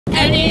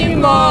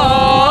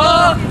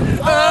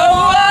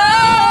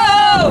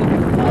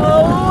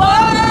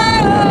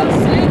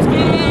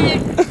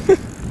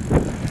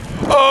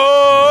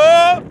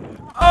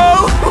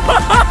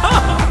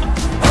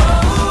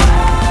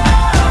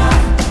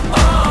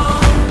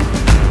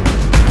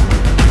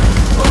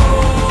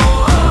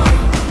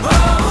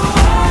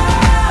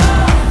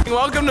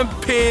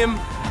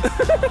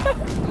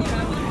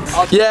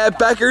Yeah,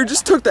 Becker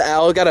just took the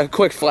L. Got a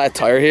quick flat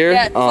tire here.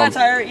 Yeah, flat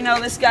tire. You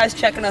know, this guy's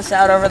checking us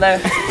out over there.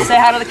 Say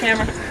hi to the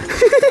camera.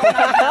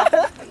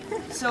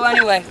 So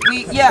anyway,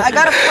 I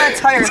got a flat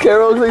tire. This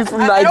camera looks like it's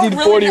from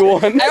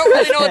 1941. I don't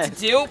really know what to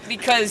do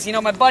because, you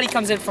know, my buddy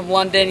comes in from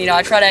London. You know,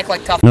 I try to act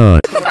like tough.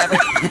 Whatever.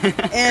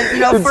 And,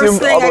 you know,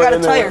 first thing I got a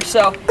tire.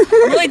 So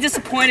I'm really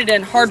disappointed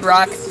in Hard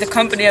Rock, the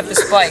company of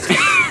this bike.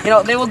 You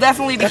know, they will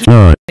definitely be.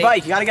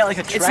 Bike, you gotta get like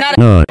a track. It's not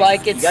a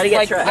bike. It's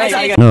like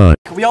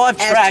we all have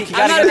track. You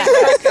gotta get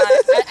a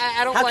track.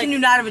 I don't How like. can you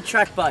not have a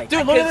track bike?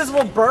 Dude, look at this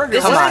little burger.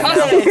 This is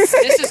custom. This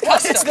is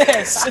custom.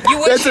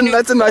 What's this?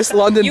 That's a nice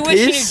London you wish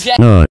you knew piece.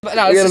 No,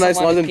 we got a nice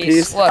London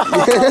piece. Look.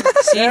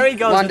 See? There he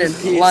goes. London.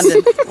 You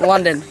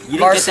didn't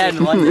Varsity. get that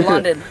in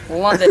London.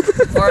 London.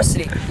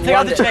 Varsity. Take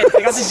out the chain.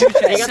 Take out the juke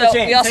check. Take out the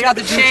chain. We also got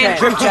the chain.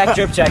 Drip check.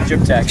 Drip check.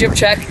 Drip check. Drip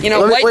check. You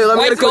know, Wait, let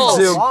me get a quick gold.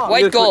 zoom.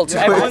 White gold.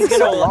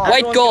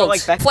 White gold.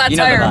 Flat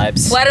tire.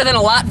 Flatter than a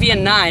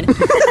Latvian 9.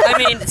 I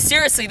mean,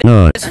 seriously,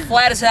 it's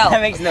flat as hell.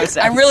 That makes no sense.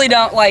 I really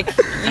don't like,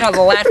 you know, the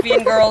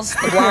Latvian girls,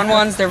 the blonde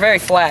ones, they're very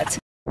flat.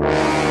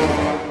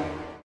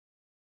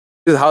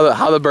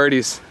 How the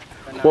birdies?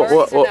 What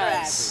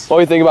do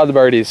you think about the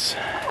birdies?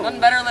 Nothing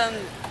better than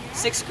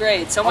 6th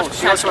grade. So much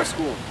potential.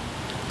 School.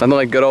 Nothing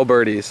like good old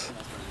birdies.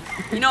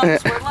 You know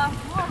this word,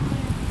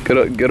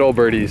 Love? Good old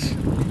birdies.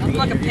 Nothing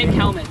like a pink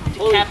helmet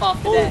to cap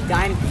off the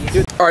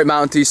day. All right,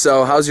 Mountain T,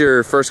 so how's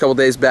your first couple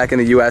days back in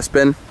the U.S.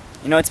 been?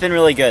 You know, it's been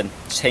really good.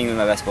 Just hanging with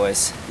my best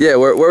boys. Yeah,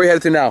 where are we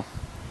headed to now?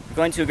 We're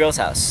going to a girl's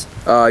house.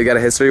 You got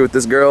a history with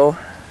this girl?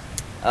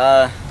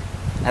 I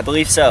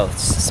believe so.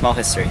 It's a small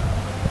history.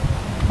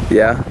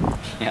 Yeah?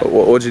 Yeah.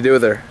 What'd you do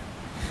with her?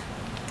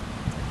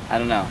 I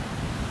don't know.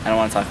 I don't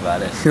want to talk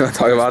about it. You want to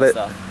talk about it?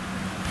 Stuff.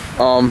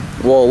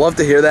 Well, love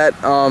to hear that.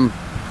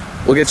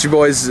 We'll get you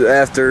boys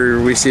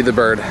after we see the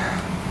bird.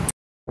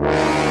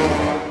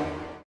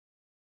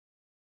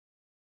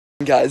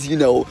 Guys, you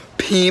know,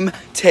 Peem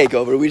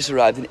takeover. We just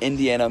arrived in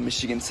Indiana,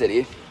 Michigan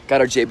City. Got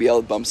our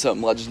JBL bump,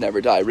 something Legends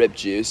Never Die, rib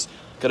juice.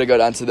 Gotta go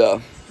down to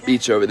the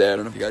beach over there. I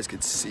don't know if you guys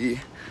could see.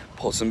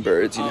 Pull some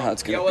birds, you know how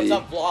it's gonna be. What's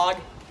up, vlog?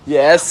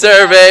 Yes,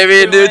 sir,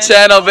 baby. New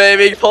channel,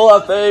 baby. Pull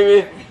up,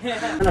 baby.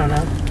 I don't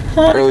know.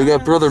 Alright, we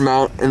got Brother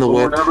Mount in the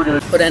whip.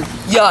 Put in.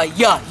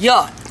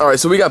 Yeah. Alright,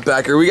 so we got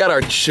Becker. We got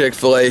our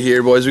Chick-fil-A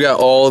here, boys. We got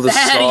all the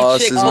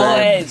sauces,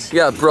 man. We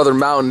got Brother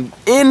Mountain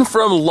in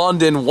from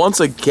London once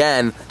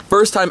again.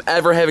 First time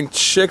ever having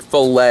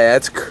Chick-fil-A.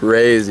 That's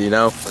crazy, you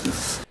know?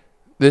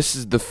 This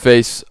is the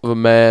face of a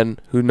man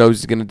who knows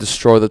he's gonna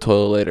destroy the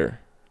toilet later.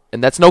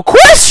 And that's no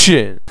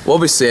question! We'll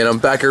be seeing him.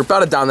 Becker,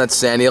 about to down that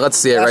Sandy. Let's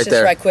see it right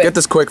there. Right quick. Get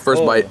this quick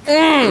first bite.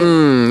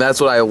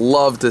 That's what I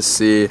love to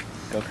see.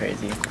 Go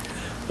crazy.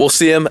 We'll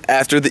see him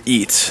after the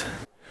eat.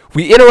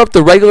 We interrupt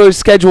the regularly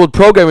scheduled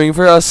programming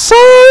for a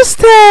sauce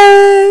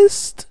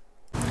test.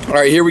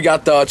 Alright, here we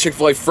got the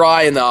Chick-fil-A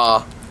fry and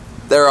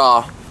their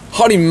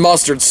honey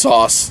mustard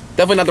sauce.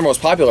 Definitely not the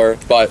most popular,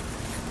 but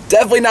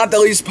definitely not the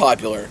least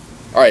popular.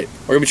 Alright,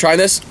 we're gonna be trying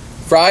this.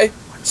 Fry,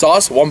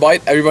 sauce, one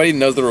bite. Everybody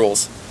knows the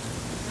rules.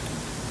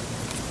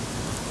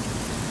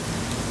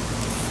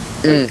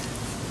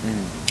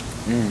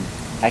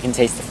 I can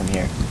taste it from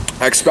here.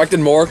 I expected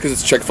more because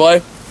it's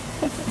Chick-fil-A,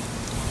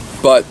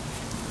 but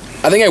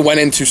I think I went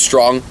in too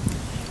strong.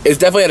 It's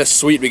definitely had a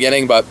sweet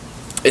beginning, but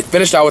it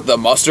finished out with the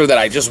mustard that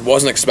I just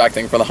wasn't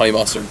expecting from the honey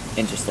mustard.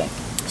 Interesting.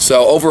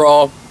 So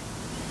overall,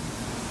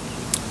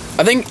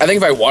 I think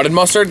if I wanted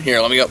mustard,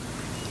 here, let me go.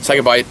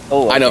 Second bite.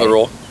 Oh, okay. I know the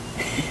rule.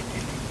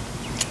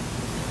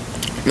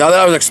 Now that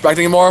I was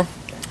expecting more,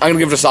 I'm gonna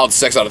give it a solid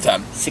 6 out of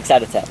 10. 6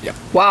 out of 10. Yeah.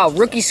 Wow,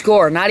 rookie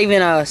score. Not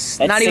even a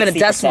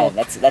decimal.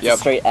 That's a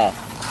straight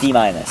F. D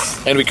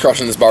minus. And we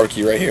crushing this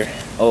barbecue right here.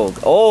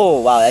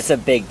 Oh, wow, that's a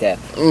big dip.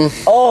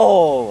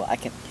 Oh, I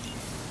can.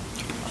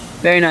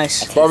 Very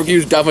nice.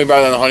 Barbecue's definitely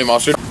better than the honey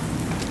mustard.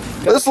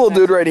 This little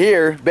dude right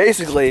here,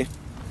 basically,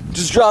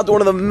 just dropped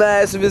one of the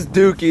massivest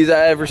dookies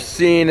I ever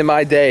seen in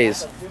my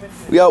days.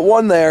 We got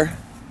one there.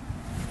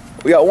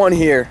 We got one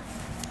here.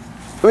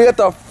 We got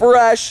the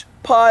fresh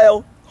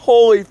pile.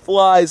 Holy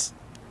flies.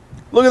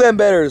 Look at them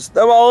bitters.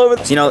 They're all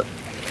over. You know,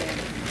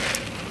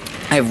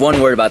 I have one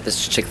word about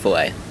this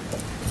Chick-fil-A.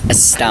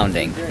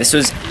 Astounding. This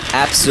was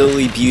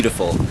absolutely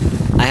beautiful.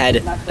 I had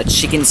a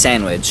chicken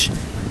sandwich.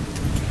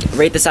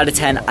 Rate this out of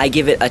 10. I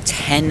give it a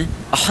 10,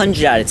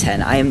 100 out of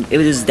 10. It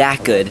was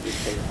that good.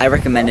 I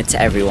recommend it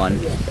to everyone.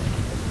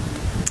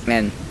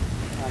 And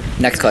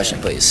next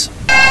question, please.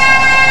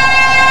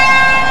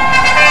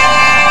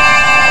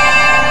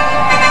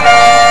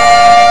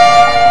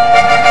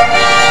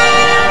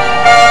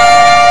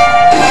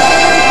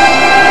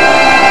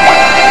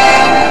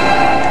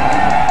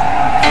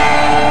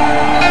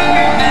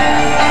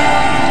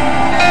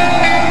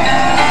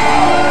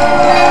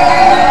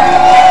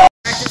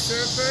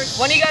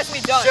 When are you guys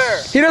gonna be done?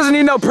 Sure. He doesn't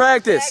need no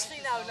practice.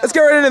 Actually, no. Let's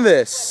get right into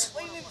this.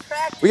 What do you mean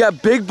practice? We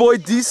got big boy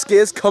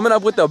D-Skiz coming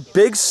up with a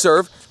big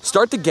serve.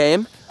 Start the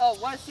game. Oh,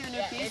 wanna see the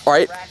new piece? All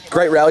right,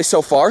 great rally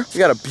so far. We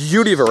got a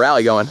beauty of a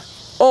rally going.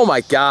 Oh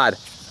my God.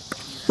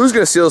 Who's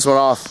gonna seal this one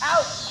off?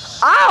 Out!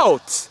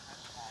 Out!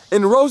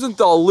 and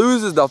Rosenthal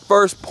loses the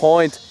first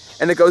point,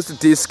 and it goes to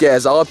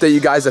D-Skaz. I'll update you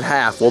guys at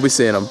half. We'll be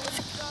seeing him.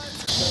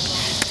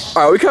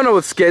 All right, we coming up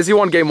with Skaz. You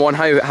won game 1.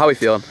 How we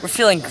feeling? We're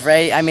feeling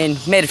great. I mean,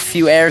 made a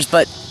few errors,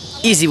 but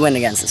easy win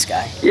against this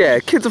guy. Yeah,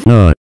 kid's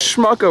a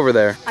schmuck over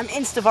there. I'm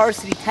Insta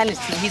varsity tennis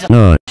team. He's a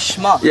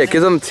schmuck. Yeah,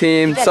 kid's on the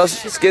team. So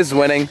Skaz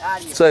winning.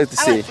 So I have to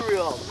see.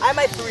 I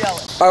might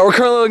 3-0. All right, we're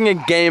currently looking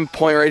at game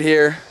point right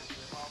here.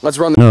 Let's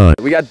run the.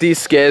 We got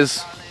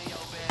D-Skaz.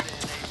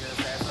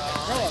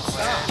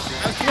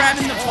 I'm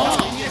grabbing the ball.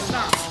 You need to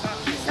stop.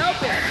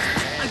 Help it.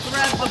 I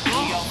grabbed the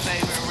ball.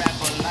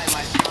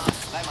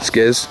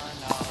 Skaz.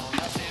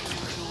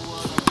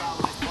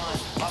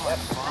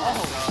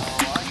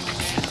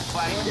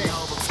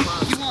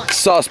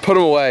 Sauce, put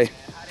him away.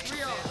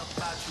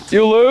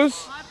 You lose?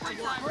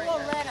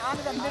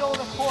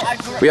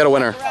 We got a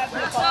winner.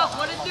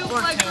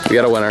 We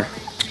got a winner.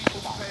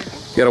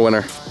 We got a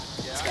winner.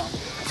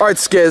 All right,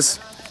 Skaz.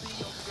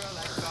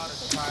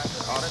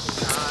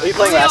 Are you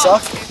playing that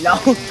off? No.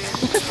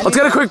 Let's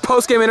get a quick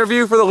post-game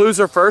interview for the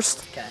loser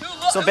first. Okay.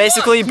 So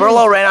basically,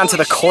 Burlow ran onto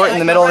the court in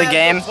the middle of the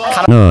game,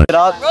 kind of it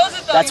up.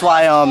 That's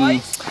why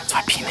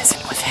Peem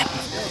isn't with him.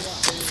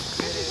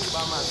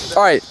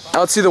 All right, now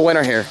let's see the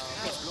winner here.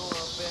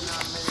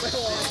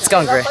 It's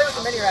going great.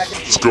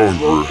 It's going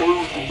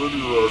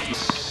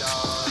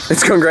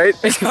great?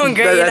 It's going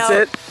great. That's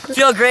it?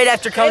 Feel great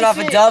after coming off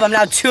a dub. I'm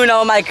now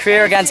 2-0 in my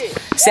career against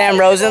Sam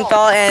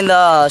Rosenthal, and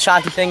the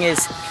shocking thing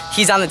is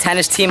he's on the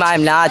tennis team,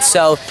 I'm not,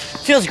 so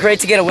feels great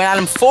to get a win on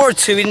him.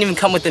 4-2, we didn't even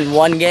come within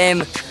 1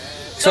 game.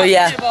 So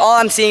yeah, all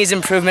I'm seeing is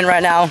improvement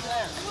right now,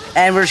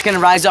 and we're just gonna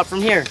rise up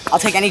from here. I'll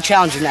take any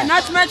challenge in that.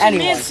 Not to mention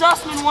me and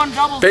Sussman won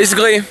doubles.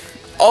 Basically,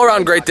 all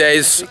around great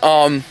days.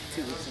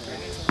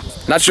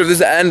 Not sure if this is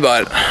the end,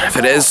 but if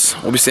it is,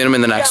 we'll be seeing him in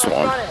the next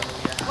one.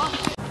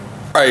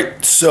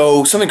 Alright,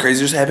 so something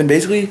crazy just happened.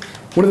 Basically,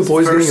 one of the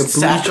boys getting a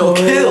satchel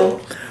kill.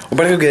 We're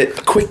about to go get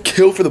a quick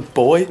kill for the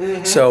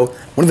boy. So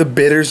one of the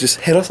bidders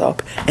just hit us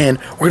up, and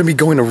we're gonna be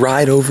going to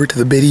ride over to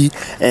the biddy,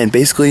 and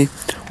basically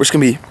we're just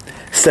gonna be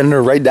sending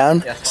her right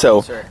down. Yes,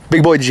 so sir.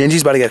 Big boy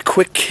Gingy's about to get a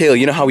quick kill.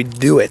 You know how we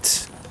do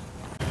it.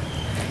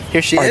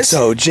 Here she Alright, is.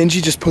 so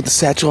Gingy just put the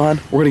satchel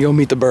on. We're gonna go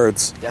meet the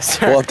birds. Yes,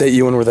 sir. We'll update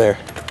you when we're there.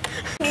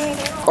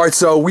 Alright,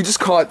 so we just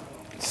caught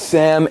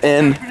Sam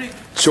and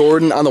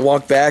Jordan on the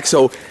walk back.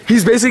 So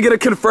he's basically gonna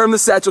confirm the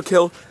satchel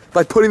kill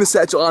by putting the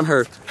satchel on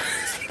her.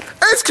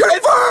 It's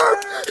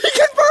confirmed! He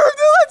confirmed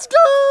it! Let's go!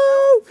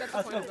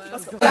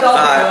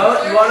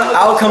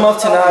 Outcome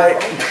of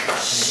tonight.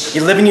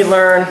 You live and you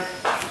learn.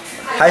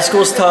 High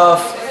school's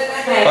tough,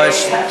 but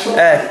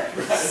hey,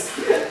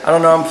 I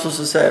don't know what I'm supposed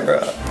to say, bro.